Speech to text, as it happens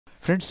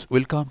Friends,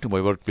 welcome to my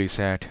workplace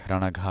at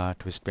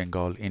Ranaghat, West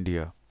Bengal,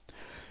 India.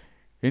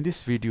 In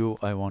this video,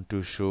 I want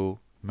to show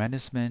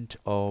management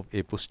of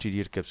a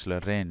posterior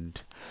capsular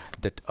rent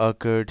that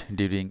occurred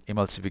during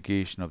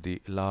emulsification of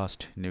the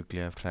last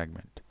nuclear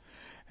fragment.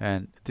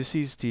 And this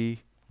is the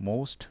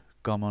most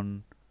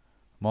common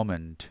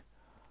moment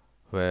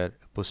where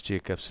posterior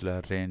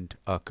capsular rent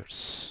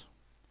occurs.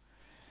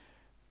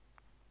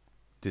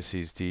 This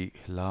is the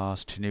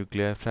last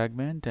nuclear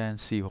fragment,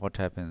 and see what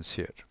happens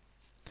here.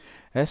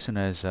 As soon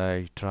as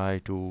I try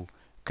to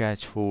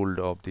catch hold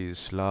of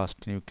this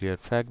last nuclear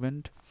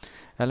fragment,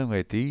 along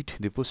with it,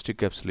 the posterior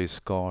capsule is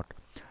caught,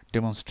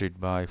 demonstrated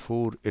by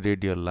 4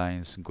 radial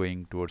lines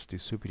going towards the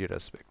superior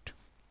aspect.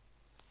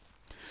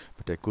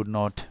 But I could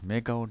not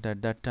make out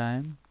at that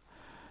time,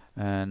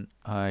 and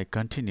I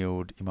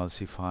continued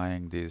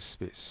emulsifying this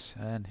space.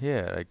 And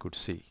here I could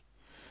see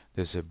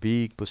there's a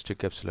big posterior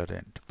capsular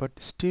rent, but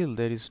still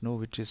there is no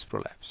vitreous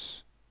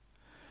prolapse.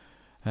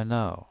 And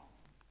now,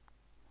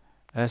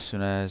 as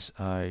soon as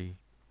I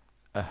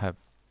have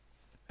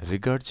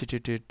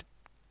regurgitated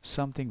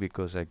something,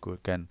 because I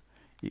can,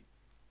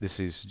 this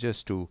is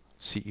just to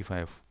see if I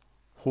have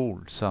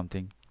hold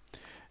something.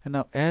 And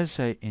now as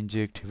I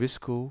inject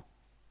visco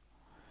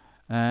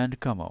and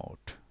come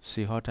out,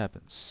 see what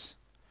happens.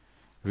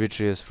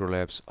 Vitreous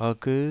prolapse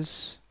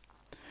occurs,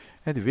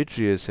 and the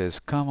vitreous has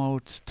come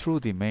out through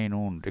the main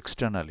wound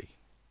externally.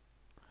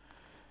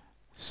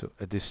 So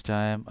at this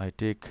time I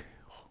take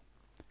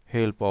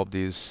help of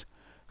this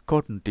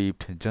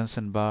cotton-tipped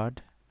Johnson bar,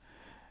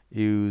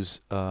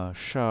 use a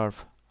sharp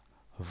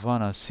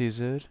Vanna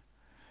scissor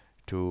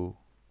to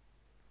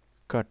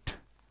cut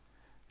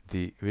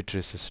the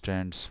vitreous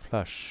strands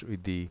flush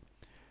with the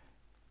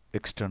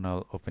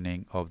external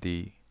opening of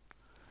the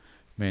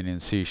main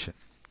incision.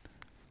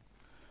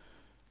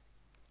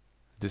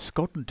 This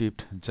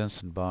cotton-tipped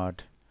Johnson bar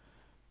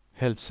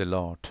helps a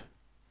lot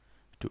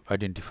to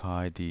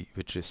identify the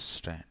vitreous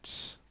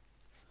strands.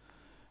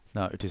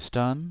 Now it is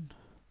done.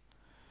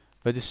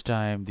 By this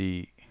time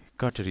the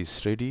cutter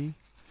is ready.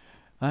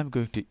 I am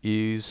going to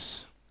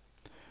use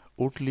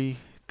Oertli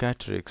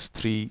Catarex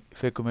 3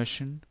 phaco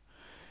machine.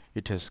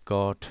 It has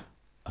got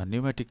a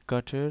pneumatic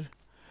cutter,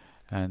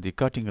 and the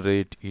cutting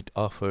rate it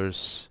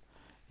offers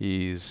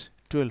is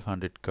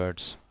 1200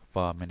 cuts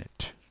per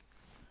minute.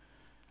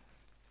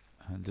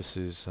 And this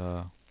is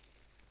a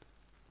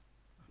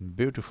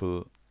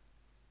beautiful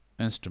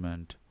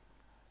instrument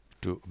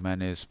to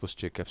manage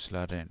posterior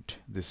capsular rent.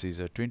 This is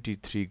a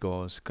 23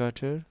 gauge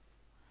cutter,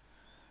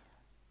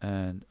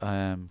 and I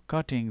am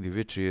cutting the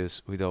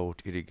vitreous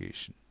without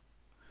irrigation.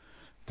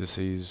 This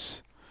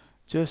is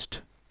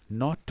just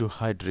not to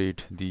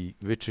hydrate the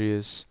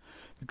vitreous,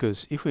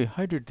 because if we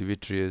hydrate the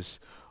vitreous,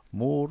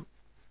 more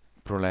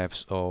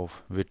prolapse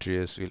of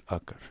vitreous will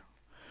occur.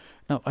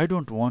 Now I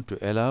don't want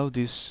to allow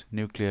this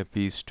nuclear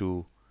piece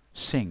to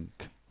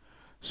sink.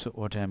 So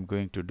what I am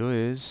going to do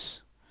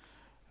is,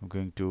 I'm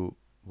going to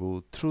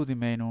go through the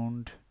main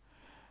wound,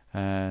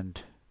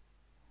 and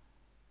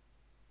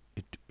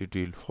it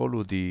will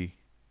follow the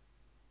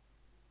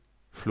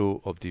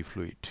flow of the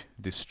fluid,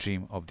 the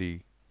stream of the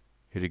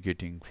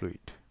irrigating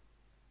fluid.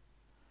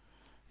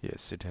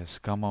 Yes, it has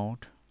come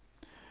out,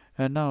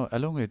 and now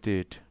along with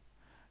it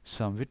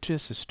some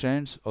vitreous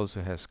strands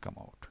also has come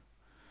out.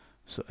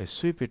 So I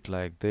sweep it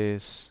like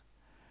this,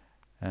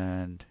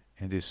 and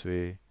in this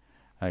way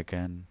I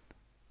can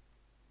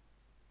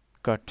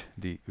cut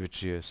the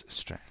vitreous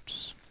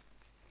strands.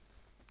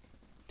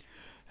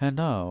 And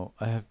now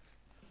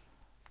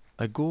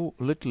I go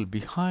little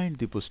behind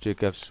the posterior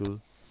capsule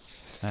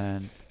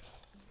and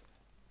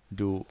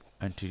do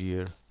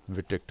anterior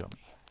vitrectomy.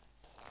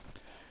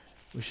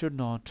 We should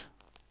not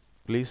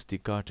place the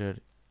cutter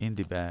in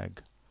the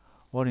bag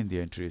or in the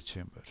anterior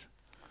chamber.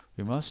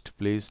 We must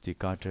place the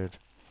cutter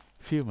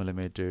few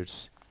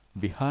millimeters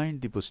behind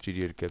the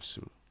posterior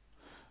capsule,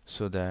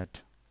 so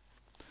that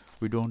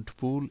we don't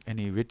pull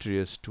any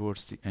vitreous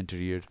towards the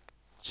anterior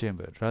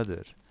chamber.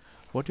 Rather,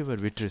 whatever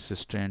vitreous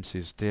strands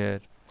is there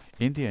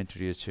in the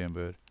anterior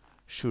chamber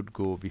should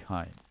go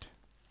behind.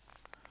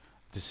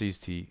 This is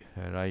the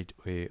right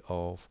way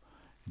of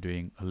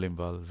doing a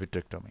limbal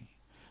vitrectomy.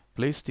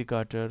 Place the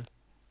cutter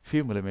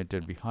few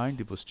millimeter behind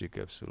the posterior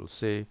capsule,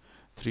 say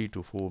 3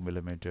 to 4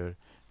 millimeter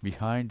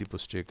behind the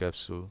posterior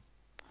capsule,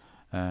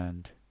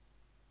 and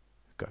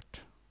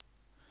cut.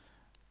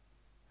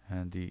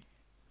 And the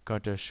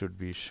cutter should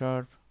be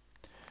sharp.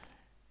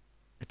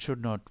 It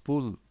should not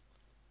pull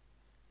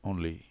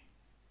only,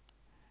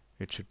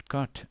 it should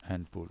cut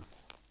and pull.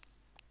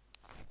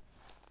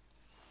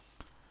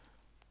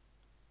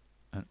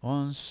 And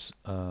once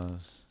a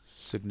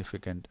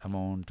significant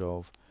amount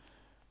of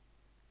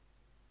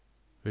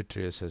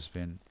vitreous has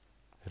been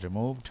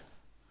removed,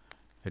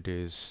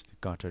 the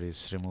cutter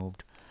is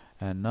removed,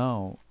 and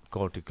now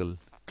cortical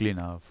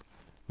cleanup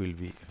will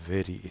be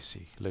very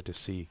easy. Let us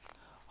see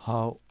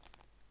how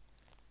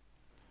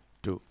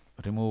to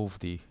remove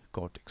the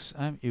cortex.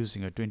 I am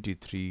using a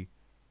 23G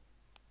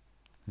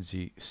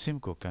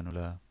Simcoe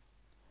cannula.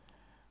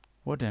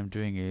 What I am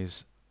doing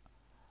is,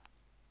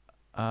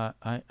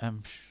 I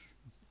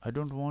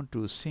don't want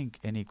to sink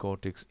any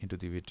cortex into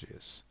the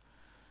vitreous,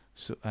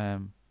 so I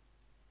am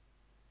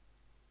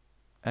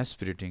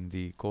aspirating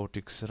the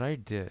cortex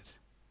right there,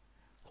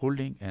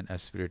 holding and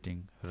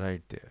aspirating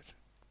right there.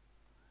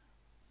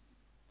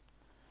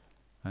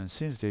 And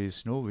since there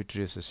is no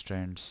vitreous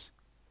strands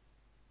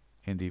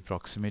in the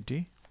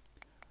proximity,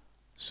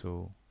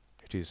 so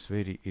it is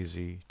very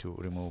easy to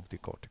remove the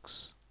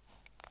cortex.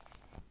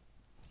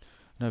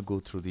 Now go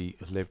through the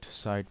left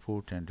side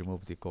port and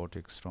remove the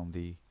cortex from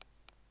the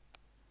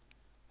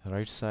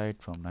right side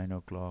from 9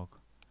 o'clock,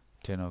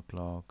 10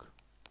 o'clock.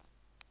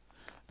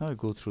 Now I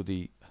go through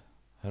the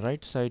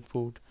right side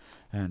port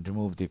and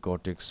remove the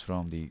cortex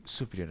from the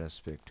superior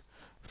aspect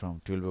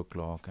from 12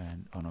 o'clock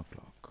and 1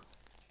 o'clock.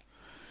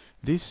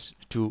 These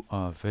two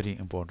are very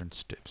important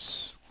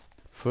steps.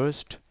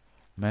 First,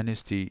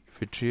 manage the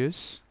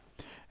vitreous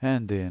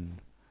and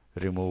then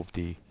remove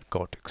the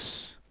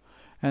cortex.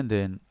 And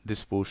then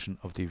this portion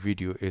of the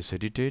video is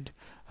edited.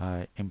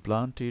 I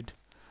implanted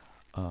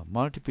a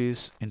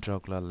multi-piece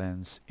intraocular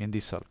lens in the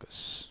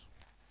sulcus.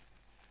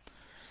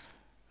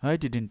 I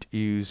didn't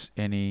use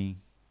any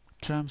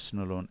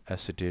triamcinolone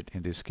acetate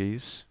in this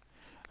case.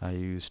 I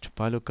used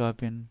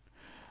pilocarpine.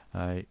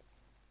 I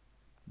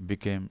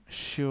became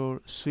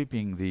sure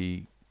sweeping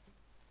the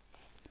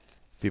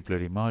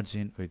pupillary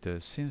margin with a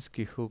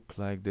Sinskey hook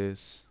like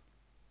this,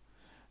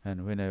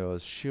 and when I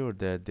was sure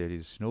that there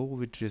is no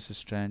vitreous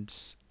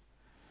strands,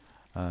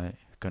 I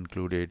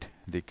concluded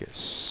the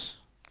case,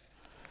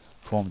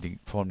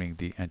 forming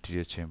the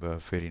anterior chamber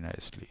very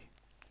nicely.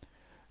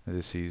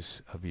 This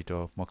is a bit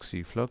of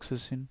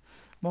moxifloxacin.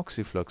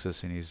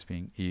 Moxifloxacin is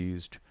being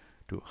used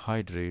to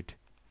hydrate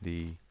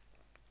the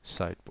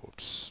side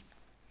ports.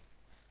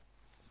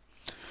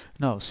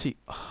 Now see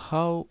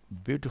how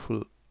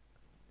beautiful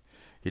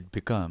it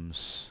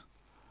becomes,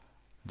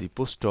 the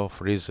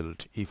post-op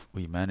result, if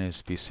we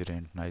manage PC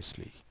rent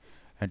nicely.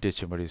 Anterior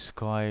chamber is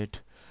quiet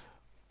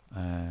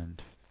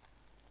and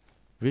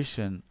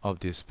vision of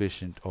this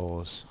patient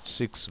was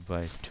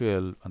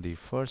 6/12 on the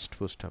first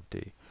post-op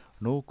day.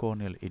 No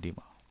corneal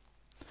edema.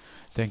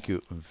 Thank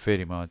you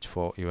very much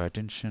for your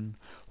attention.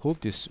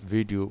 Hope this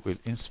video will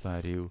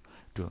inspire you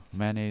to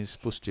manage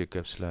posterior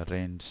capsular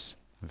rents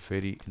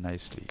very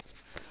nicely.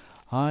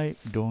 I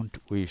don't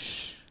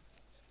wish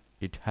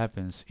it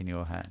happens in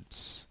your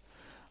hands,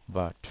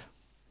 but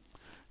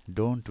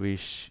don't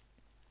wish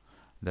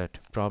that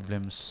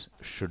problems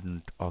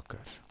shouldn't occur.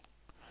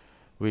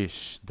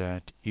 Wish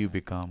that you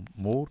become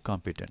more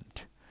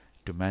competent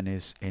to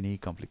manage any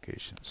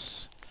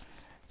complications.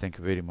 Thank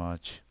you very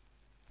much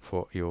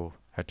for your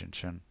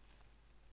attention.